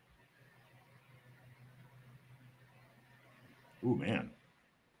 man.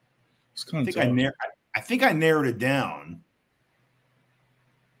 It's kind of I think I narrowed it down.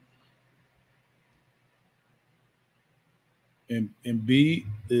 And B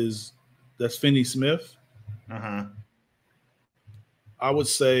that's Finney-Smith. Uh-huh. I would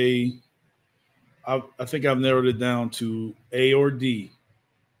say I think I've narrowed it down to A or D.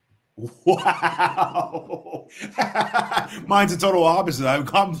 Wow. Mine's a total opposite.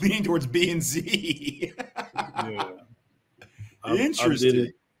 I'm leaning towards B and C. Yeah. Interesting. I did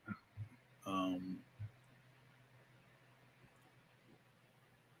it.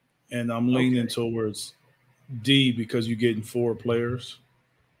 And I'm leaning towards D because you're getting 4 players.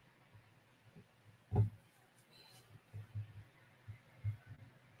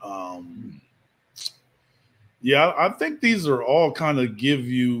 Yeah, I think these are all kind of give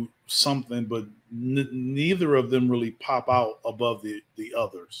you something, but neither of them really pop out above the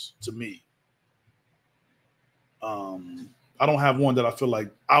others to me. I don't have one that I feel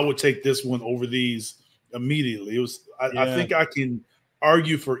like I would take this one over these immediately. I think I can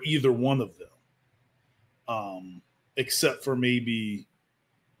argue for either one of them, except for maybe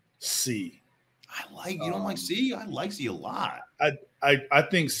C. You don't like C? I like C a lot. I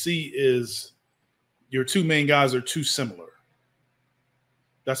think C is your 2 main guys are too similar.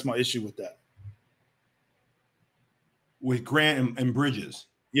 That's my issue with that. With Grant and Bridges.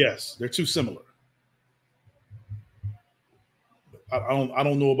 Yes, they're too similar. I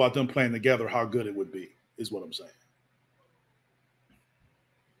don't know about them playing together how good it would be, is what I'm saying.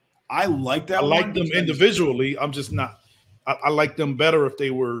 I like that. I like them individually. I'm just not. I like them better if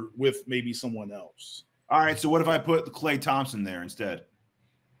they were with maybe someone else. All right. So what if I put Klay Thompson there instead?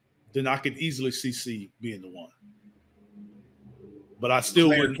 Then I could easily see C being the one. But I still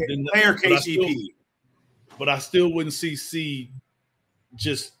wouldn't. Klay or KCP. But I still wouldn't see C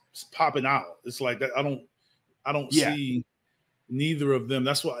just popping out. It's like that. I don't see neither of them.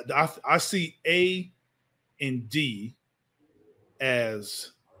 That's why I see A and D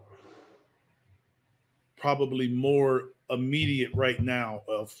as probably more immediate right now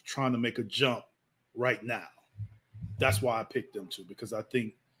of trying to make a jump right now. That's why I picked them two, because I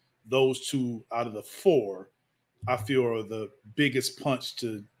think those two out of the four, I feel are the biggest punch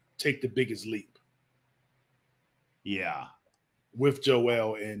to take the biggest leap. Yeah. With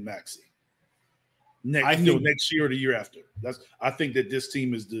Joel and Maxey. Next year or the year after. I think that this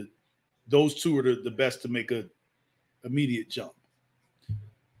team is those two are the best to make a immediate jump.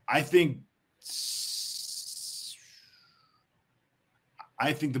 I think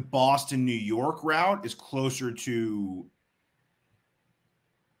the Boston, New York route is closer to.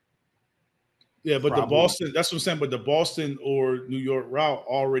 Yeah, but the Boston, that's what I'm saying. But the Boston or New York route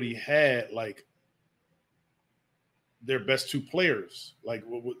already had like their best two players, like,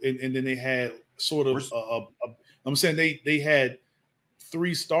 and then they had sort of. I'm saying they had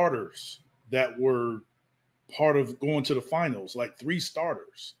three starters that were part of going to the finals, like three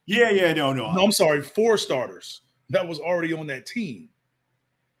starters. No, I'm sorry, four starters that was already on that team.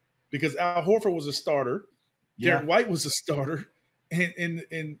 Because Al Horford was a starter, Derek White was a starter,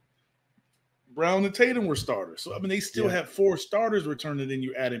 and Brown and Tatum were starters. So, I mean, they still have four starters returning, then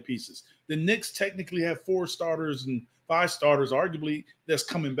you add in pieces. The Knicks technically have four starters and five starters, arguably, that's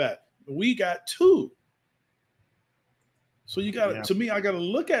coming back. We got two. So you got to me, I got to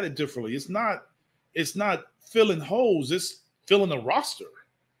look at it differently. It's not filling holes, it's filling a roster.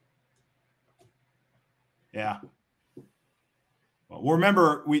 Yeah. Well,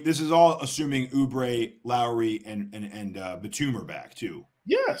 remember, this is all assuming Oubre, Lowry, and Batum are back too.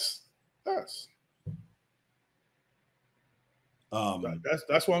 Yes. That's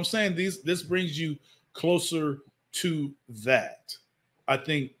what I'm saying. This brings you closer to that. I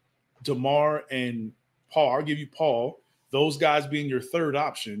think DeMar and Paul. I'll give you Paul. Those guys being your third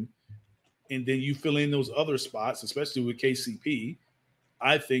option, and then you fill in those other spots, especially with KCP.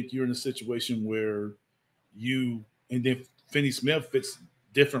 I think you're in a situation where and then Finney Smith fits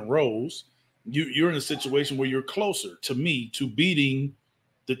different roles. You're in a situation where you're closer to me to beating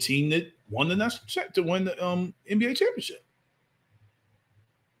the team that won the national to win the NBA championship.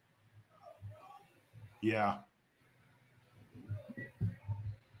 Yeah.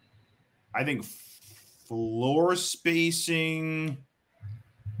 I think floor spacing,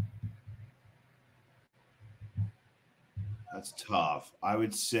 that's tough. I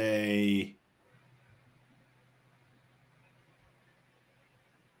would say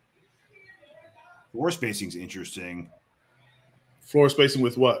floor spacing is interesting. Floor spacing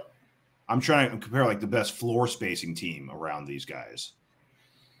with what? I'm trying to compare like the best floor spacing team around these guys.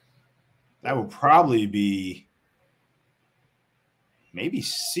 That would probably be maybe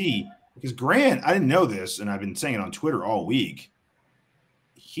C, because Grant, I didn't know this, and I've been saying it on Twitter all week.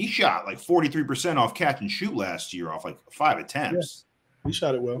 He shot like 43% off catch and shoot last year off like 5 attempts. Yeah, he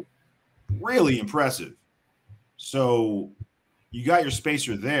shot it well. Really impressive. So you got your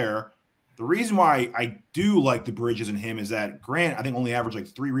spacer there. The reason why I do like the Bridges in him is that Grant, I think, only averaged like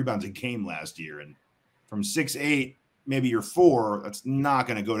 3 rebounds a game last year. And from 6'8", maybe you're 4, that's not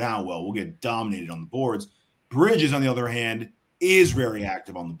going to go down well. We'll get dominated on the boards. Bridges, on the other hand, is very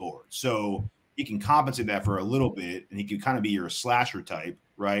active on the board. So he can compensate that for a little bit, and he can kind of be your slasher type,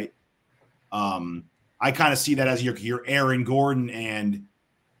 right? I kind of see that as your Aaron Gordon and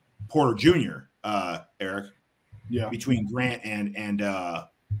Porter Jr., Eric. Yeah. Between Grant and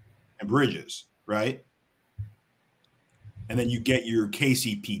Bridges, right? And then you get your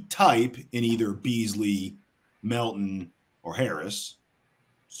KCP type in either Beasley, Melton, or Harris.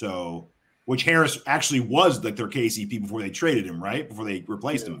 So, which Harris actually was like their KCP before they traded him, right? Before they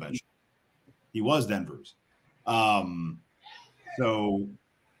replaced him eventually. He was Denver's. So,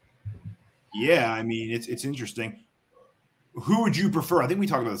 yeah, I mean, it's interesting. Who would you prefer? I think we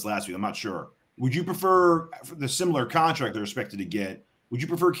talked about this last week. I'm not sure. Would you prefer the similar contract they're expected to get? Would you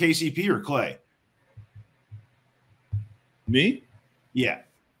prefer KCP or Clay? Me? Yeah.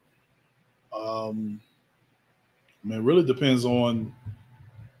 I mean, it really depends on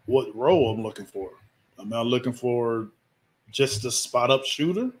what role I'm looking for. Am I looking for just a spot-up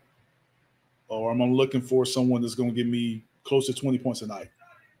shooter? Or am I looking for someone that's going to give me close to 20 points a night?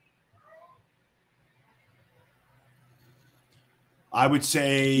 I would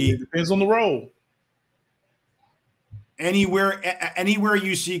say it depends on the role. Anywhere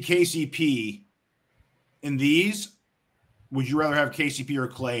you see KCP in these, would you rather have KCP or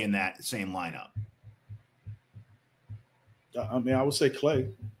Clay in that same lineup? I mean, I would say Clay.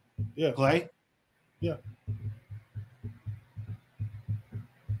 Yeah. Clay? Yeah.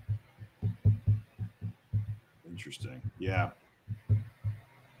 Interesting. Yeah.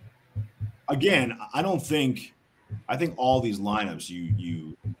 Again, I think all these lineups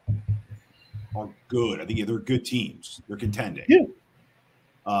you are good. I think they're good teams. They're contending. Yeah.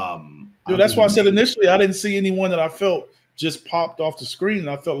 Dude, that's why I said initially I didn't see anyone that I felt just popped off the screen. And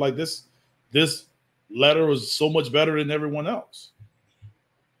I felt like this letter was so much better than everyone else.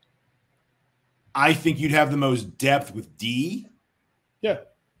 I think you'd have the most depth with D. Yeah.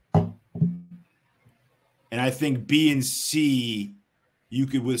 And I think B and C, you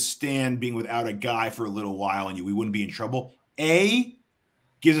could withstand being without a guy for a little while and we wouldn't be in trouble. A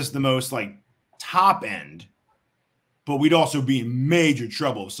gives us the most like top end, but we'd also be in major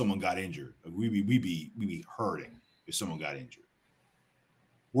trouble if someone got injured. Like we'd be hurting if someone got injured.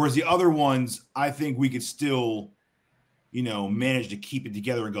 Whereas the other ones, I think we could still, manage to keep it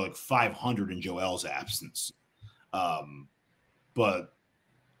together and go like 500 in Joel's absence. But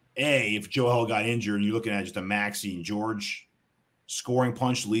if Joel got injured and you're looking at just a Maxey and George scoring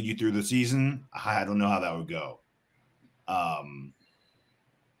punch to lead you through the season, I don't know how that would go.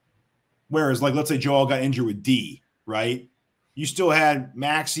 Whereas, like, let's say Joel got injured with D, right? You still had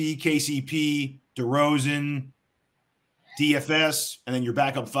Maxey, KCP, DeRozan, DFS, and then your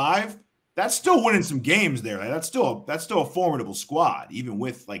backup 5. That's still winning some games there. That's still a formidable squad, even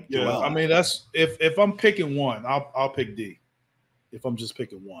with like Joel. I mean, that's if I'm picking one, I'll pick D. If I'm just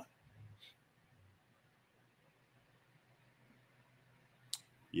picking one.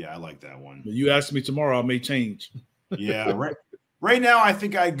 Yeah, I like that one. But you ask me tomorrow, I may change. Yeah, right now I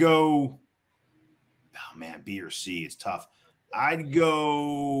think I'd go. Oh man, B or C, it's tough. I think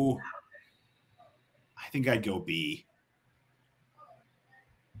I'd go B.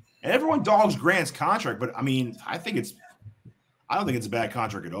 And everyone dogs Grant's contract, but I mean, I don't think it's a bad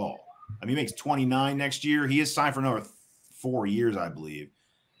contract at all. I mean, he makes 29 next year. He is signed for another 4 years, I believe.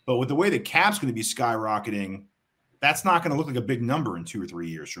 But with the way the cap's going to be skyrocketing, that's not going to look like a big number in 2 or 3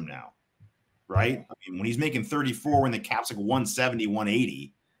 years from now, right? I mean, when he's making 34, when the cap's like 170,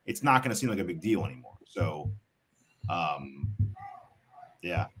 180, it's not going to seem like a big deal anymore. So,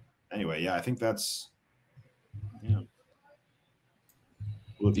 yeah. Anyway, yeah, I think that's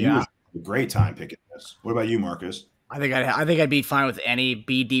Well, if you had a great time picking this. What about you, Marcus? I think I'd be fine with any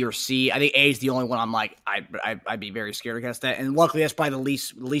B, D, or C. I think A is the only one I'm like I'd be very scared against that. And luckily, that's probably the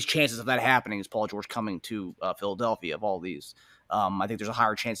least chances of that happening is Paul George coming to Philadelphia of all these. I think there's a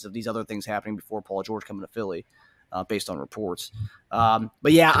higher chance of these other things happening before Paul George coming to Philly, based on reports.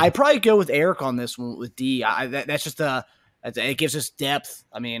 But yeah, I'd probably go with Eric on this one with D. That's just it gives us depth.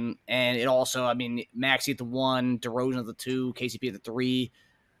 I mean, and it also, Maxey at the 1, DeRozan at the 2, KCP at the 3.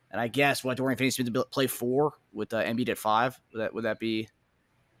 And I guess Dorian Finney-Smith to play 4 with Embiid at 5. Would that be?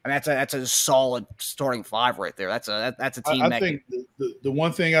 I mean, that's a solid starting 5 right there. That's a team. I think the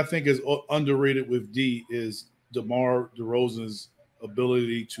one thing I think is underrated with D is DeMar DeRozan's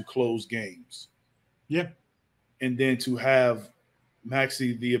ability to close games. Yeah, and then to have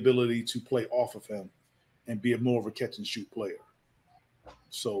Maxey the ability to play off of him and be more of a catch and shoot player.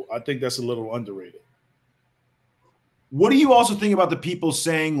 So I think that's a little underrated. What do you also think about the people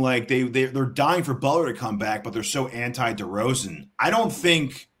saying like they're dying for Butler to come back, but they're so anti-DeRozan?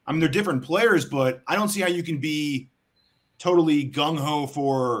 They're different players, but I don't see how you can be totally gung-ho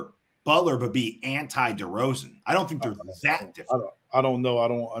for Butler but be anti-DeRozan. I don't think they're that different. I don't know. I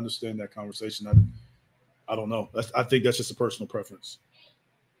don't understand that conversation. I don't know. I think that's just a personal preference.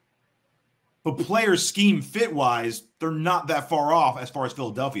 But player scheme fit-wise, they're not that far off as far as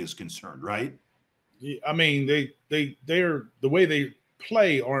Philadelphia is concerned, right? Yeah, I mean, they're the way they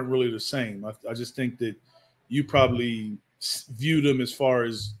play aren't really the same. I just think that you probably view them as far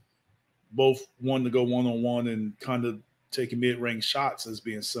as both one to go one-on-one and kind of taking mid-range shots as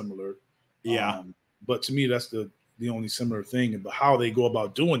being similar. Yeah. But to me, that's the only similar thing. But how they go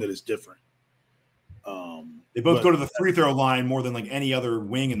about doing it is different. They both go to the free throw line more than like any other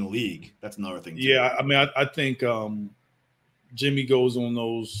wing in the league. That's another thing too. Yeah, I mean, I think Jimmy goes on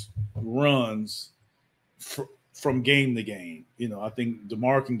those runs from game to game. I think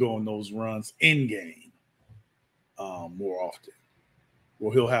DeMar can go on those runs in game more often.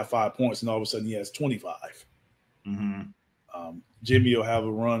 Well, he'll have 5 points and all of a sudden he has 25. Mm-hmm. Jimmy will have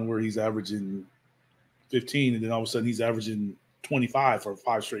a run where he's averaging 15 and then all of a sudden he's averaging 25 for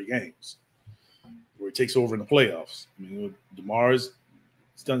 5 straight games where he takes over in the playoffs. I mean, DeMar's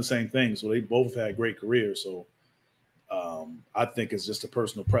done the same thing. So they both have had great careers. So I think it's just a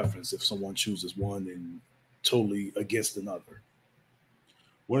personal preference if someone chooses one and totally against another.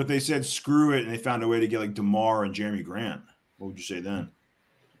 What if they said screw it and they found a way to get like DeMar and Jeremy Grant? What would you say then?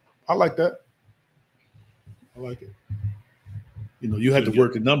 I like that. I like it. You had to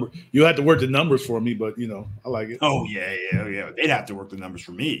work the number. You had to work the numbers for me, but I like it. Oh yeah. They'd have to work the numbers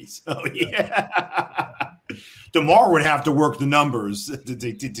for me. So yeah. DeMar would have to work the numbers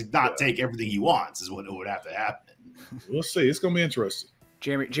to not take everything he wants. Is what would have to happen. We'll see. It's gonna be interesting.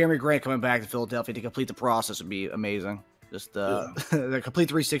 Jeremy Grant coming back to Philadelphia to complete the process would be amazing. Just the complete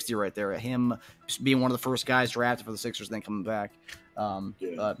 360 right there. Him being one of the first guys drafted for the Sixers, then coming back.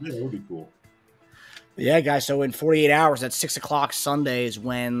 That would be cool. Yeah, guys. So in 48 hours, at 6 o'clock Sunday is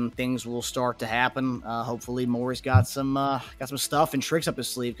when things will start to happen. Hopefully, Morey's got some stuff and tricks up his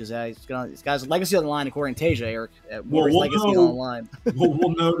sleeve because he's got his legacy on the line, according to Teja, Eric. Morey's legacy on the line.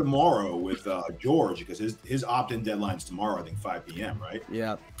 we'll know tomorrow with George because his opt-in deadline's tomorrow. I think 5 p.m. Right?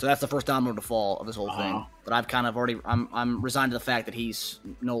 Yeah. So that's the first domino to fall of this whole thing. But I've kind of I'm resigned to the fact that he's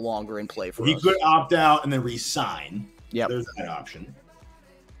no longer in play for us. He could opt out and then re-sign. Yeah, there's that option.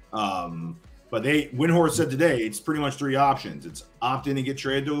 But Windhorst said today it's pretty much 3 options. It's opt in and get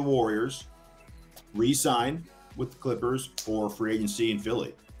traded to the Warriors, re-sign with the Clippers, or free agency in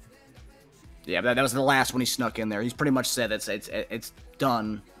Philly. Yeah, that was the last one he snuck in there. He's pretty much said it's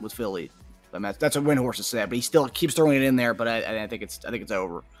done with Philly. I mean, that's what Windhorst has said, but he still keeps throwing it in there. But I think it's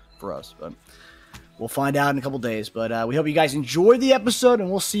over for us. But we'll find out in a couple days. But we hope you guys enjoyed the episode,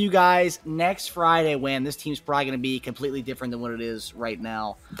 and we'll see you guys next Friday when this team's probably going to be completely different than what it is right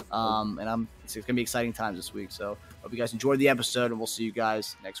now. It's going to be exciting times this week. So hope you guys enjoyed the episode, and we'll see you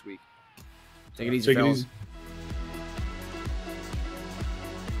guys next week. Take it easy, fellas.